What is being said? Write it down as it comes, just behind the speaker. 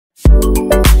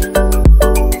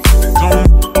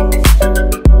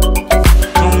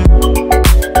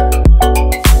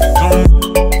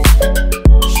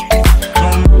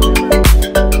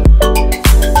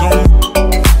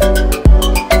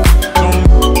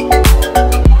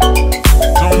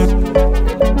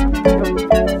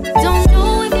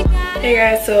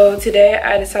today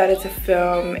I decided to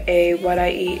film a what I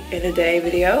eat in a day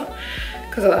video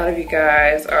because a lot of you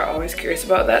guys are always curious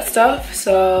about that stuff.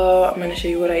 So I'm going to show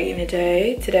you what I eat in a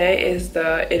day. Today is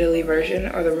the Italy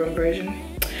version or the room version.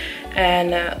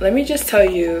 And let me just tell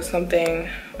you something.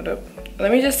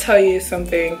 Let me just tell you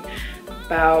something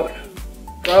about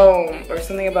Rome or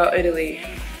something about Italy.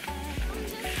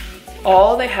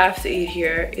 All they have to eat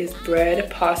here is bread,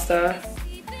 pasta,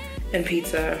 and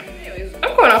pizza. Anyways,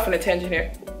 I'm going off on a tangent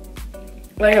here.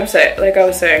 Like I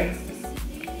was saying,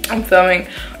 I'm filming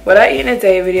what I eat in a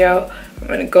day video. I'm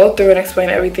gonna go through and explain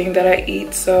everything that I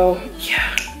eat. So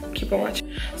yeah, keep on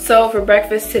watching. So for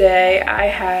breakfast today, I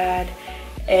had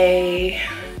a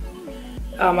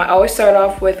I always start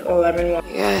off with a lemon water.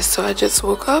 Yeah, so I just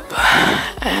woke up,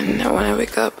 and when I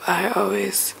wake up, I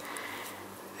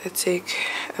take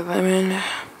a lemon,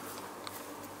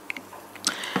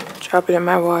 drop it in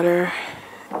my water,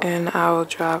 and I will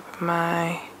drop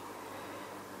my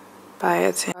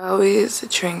biotin. I always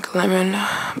drink lemon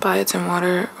biotin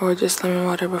water or just lemon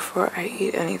water before I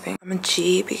eat anything. I'm a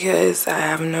G because I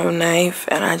have no knife,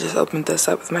 and I just opened this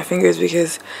up with my fingers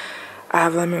because I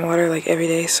have lemon water like every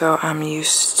day, so I'm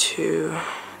used to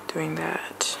doing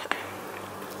that.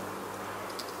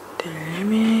 The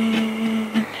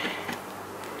lemon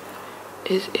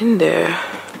is in there.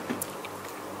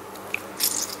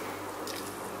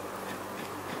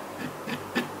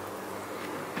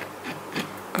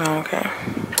 Okay.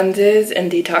 Cleanses and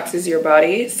detoxes your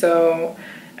body,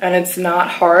 and it's not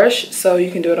harsh, so you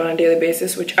can do it on a daily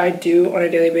basis, which I do on a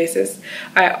daily basis.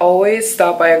 I always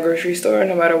stop by a grocery store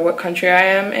no matter what country I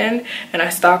am in, and I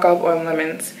stock up on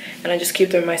lemons, and I just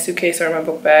keep them in my suitcase or in my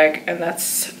book bag, and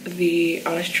that's the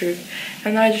honest truth.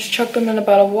 And then I just chuck them in a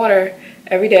bottle of water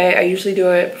every day. I usually do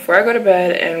it before I go to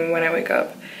bed and when I wake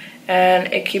up,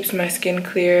 and it keeps my skin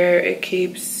clear. It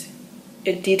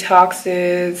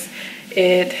detoxes.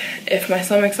 If my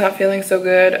stomach's not feeling so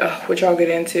good, which I'll get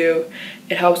into,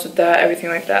 it helps with that, everything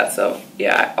like that. So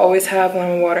yeah, I always have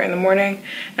lemon water in the morning,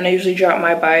 and I usually drop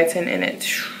my biotin in it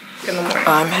in the morning.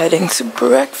 I'm heading to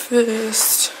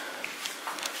breakfast.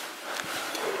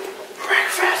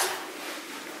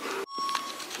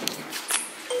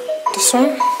 This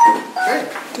one?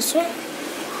 This one?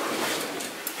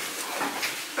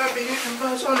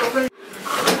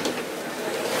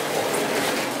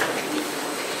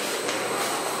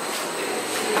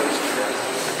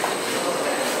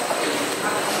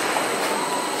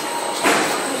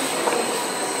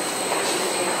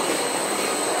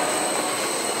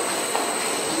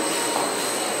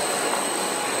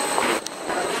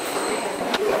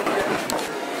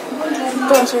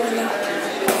 Bonjour.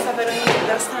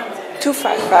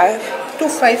 255.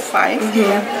 255.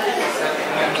 Mm-hmm.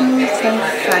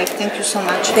 255. Thank you so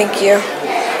much. Thank you.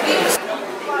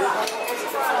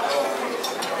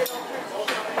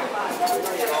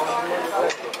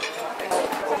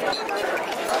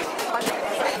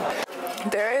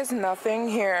 There is nothing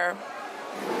here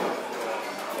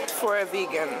for a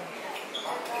vegan.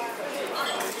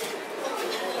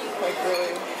 Like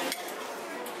really.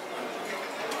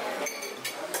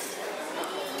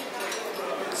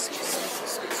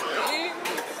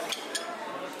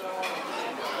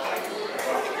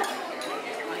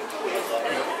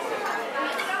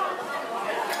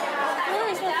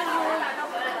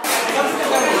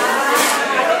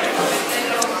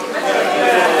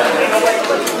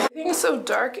 Everything's so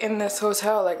dark in this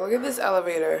hotel. Like, look at this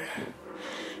elevator.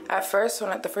 At first,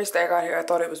 the first day I got here, I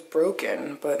thought it was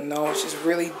broken, but no, it's just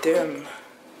really dim.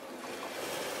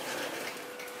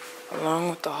 Along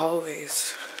with the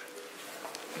hallways.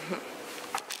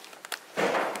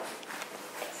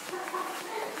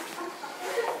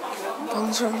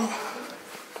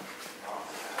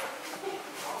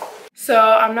 So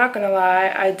I'm not gonna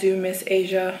lie, I do miss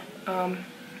Asia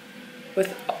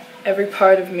with every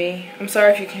part of me. I'm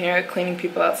sorry if you can hear cleaning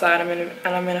people outside. I'm in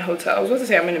a hotel. I was about to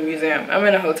say I'm in a museum. I'm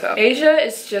in a hotel. Asia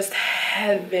is just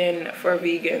heaven for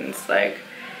vegans. Like,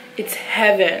 it's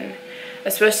heaven,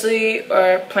 especially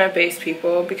plant-based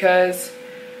people, because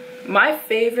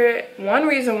one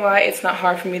reason why it's not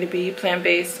hard for me to be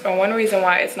plant-based, or one reason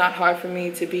why it's not hard for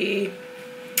me to be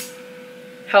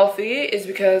healthy, is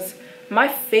because my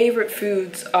favorite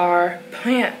foods are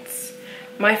plants.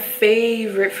 My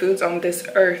favorite foods on this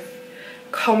earth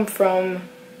come from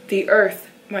the earth.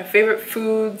 My favorite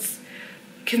foods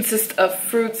consist of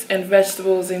fruits and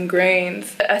vegetables and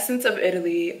grains. The essence of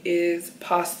Italy is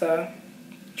pasta.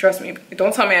 Trust me.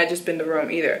 Don't tell me I just been to Rome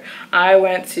either. I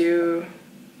went to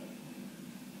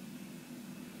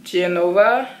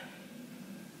Genova,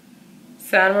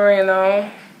 San Marino,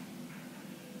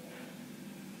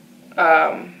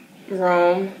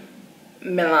 Rome,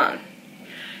 Milan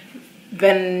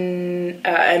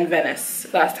and Venice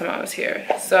last time I was here.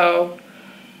 So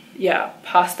yeah,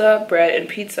 pasta, bread, and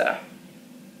pizza.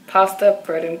 Pasta,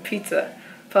 bread, and pizza.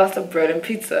 Pasta, bread, and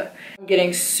pizza. I'm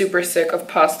getting super sick of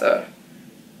pasta,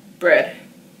 bread,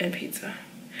 and pizza.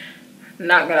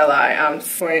 Not gonna lie, I'm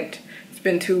point. It's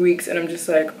been 2 weeks and I'm just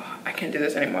like, oh, I can't do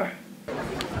this anymore.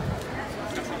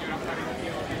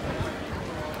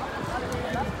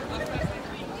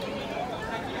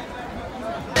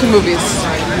 Two movies.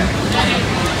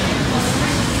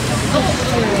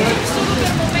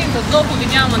 Dopo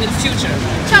vediamo nel future.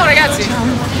 Ciao ragazzi.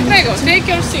 Prego, take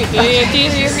your seat.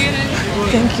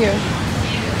 Thank you.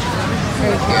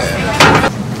 Very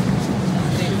cute.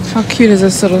 How cute is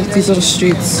these little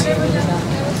streets?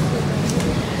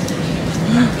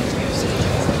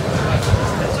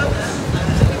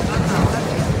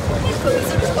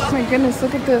 Oh my goodness,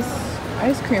 look at this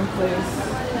ice cream place.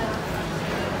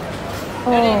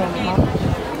 Oh my.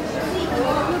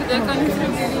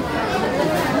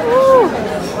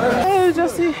 Hey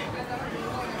Jesse.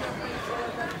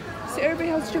 See, everybody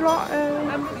has gelato.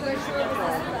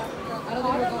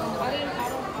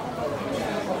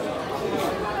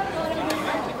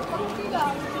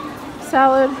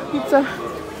 Salad, pizza.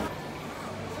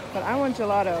 But I want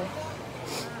gelato.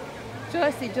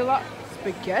 Jesse, gelato.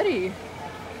 Spaghetti.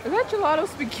 Is that gelato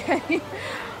spaghetti?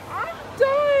 I'm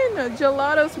done.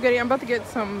 Gelato spaghetti. I'm about to get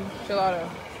some gelato.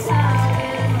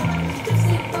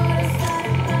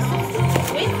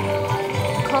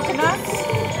 Coconuts.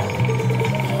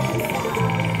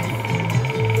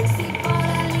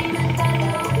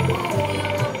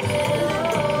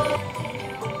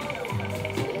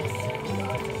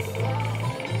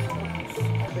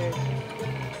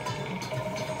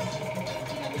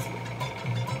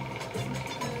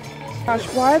 Gosh,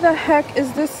 why the heck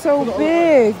is this so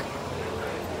big?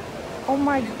 Oh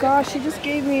my gosh, she just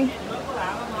gave me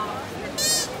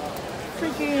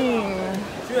freaking...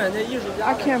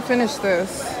 I can't finish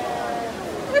this.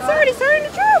 It's already starting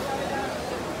to drop.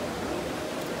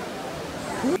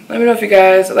 Let me know if you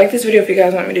guys like this video, if you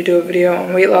guys want me to do a video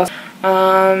on weight loss.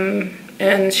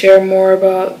 And share more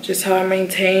about just how I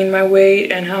maintain my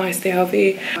weight and how I stay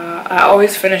healthy. I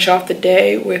always finish off the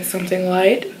day with something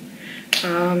light.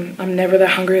 I'm never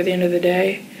that hungry at the end of the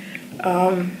day.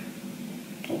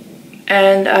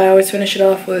 And I always finish it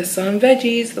off with some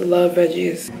veggies. I love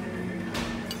veggies.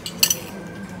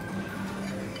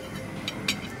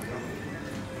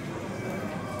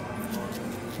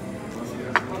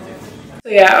 So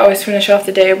yeah, I always finish off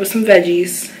the day with some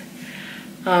veggies.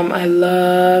 I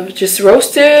love just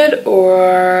roasted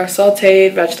or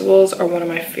sauteed vegetables are one of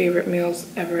my favorite meals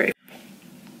ever.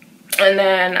 And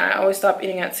then I always stop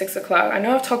eating at 6 o'clock. I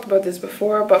know I've talked about this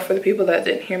before, but for the people that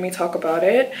didn't hear me talk about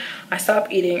it, I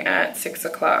stop eating at 6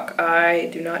 o'clock. I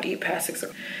do not eat past 6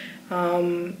 o'clock.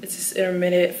 It's this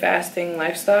intermittent fasting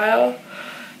lifestyle.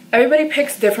 Everybody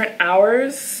picks different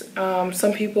hours.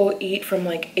 Some people eat from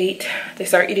like 8. They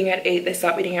start eating at 8. They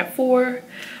stop eating at 4.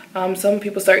 Some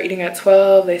people start eating at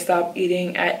 12. They stop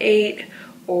eating at 8.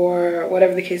 Or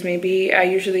whatever the case may be. I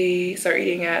usually start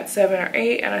eating at 7 or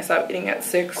 8 and I stop eating at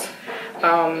 6.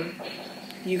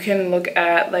 You can look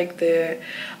at like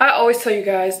I always tell you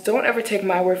guys, don't ever take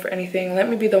my word for anything. Let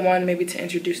me be the one maybe to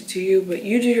introduce it to you, but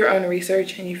you do your own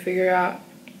research and you figure out,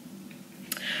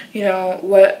 you know,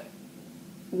 what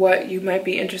you might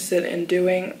be interested in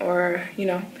doing, or you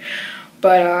know.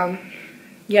 But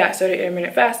yeah, I started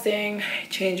intermittent fasting. It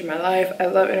changed my life. I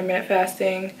love intermittent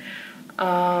fasting.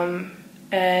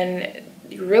 And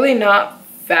you're really not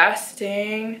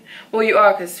fasting. Well, you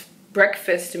are, because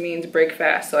breakfast means break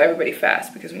fast, so everybody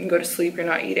fasts because when you go to sleep you're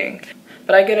not eating.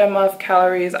 But I get enough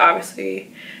calories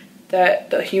obviously that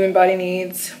the human body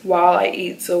needs while I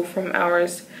eat. So from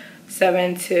hours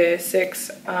 7 to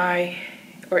 6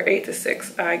 or 8 to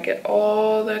 6 I get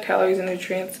all the calories and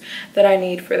nutrients that I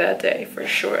need for that day for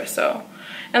sure. So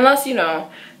unless, you know,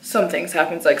 some things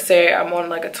happens, like say I'm on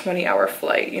like a 20-hour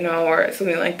flight, you know, or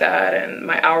something like that, and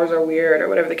my hours are weird or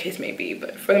whatever the case may be.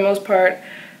 But for the most part,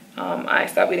 I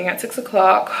stop eating at 6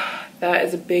 o'clock. That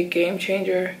is a big game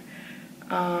changer.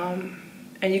 And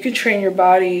you can train your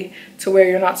body to where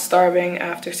you're not starving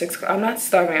after 6. I'm not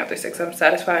starving after 6. I'm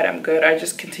satisfied. I'm good. I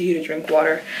just continue to drink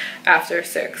water after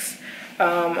 6.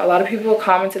 A lot of people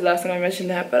commented last time I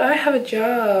mentioned that, but I have a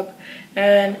job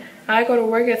and I go to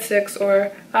work at 6,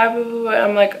 or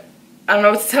I'm like, I don't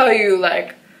know what to tell you.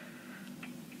 Like,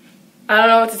 I don't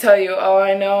know what to tell you. All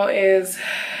I know is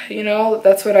you know,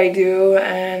 that's what I do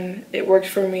and it works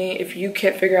for me. If you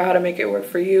can't figure out how to make it work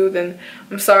for you, then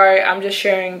I'm sorry. I'm just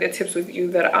sharing the tips with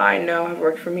you that I know have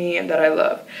worked for me and that I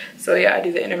love. So yeah, I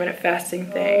do the intermittent fasting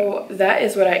thing. So that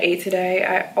is what I ate today.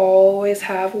 I always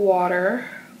have water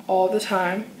all the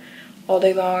time, all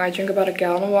day long. I drink about 1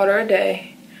 gallon of water a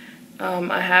day.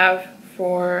 I have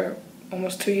for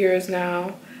almost 2 years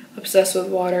now. Obsessed with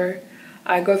water.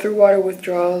 I go through water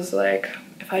withdrawals. Like,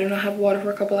 if I do not have water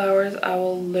for a couple hours, I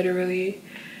will literally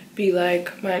be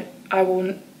like,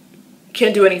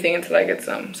 can't do anything until I get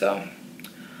some. So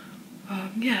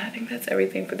yeah, I think that's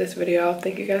everything for this video.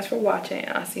 Thank you guys for watching.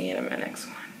 I'll see you in my next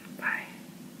one.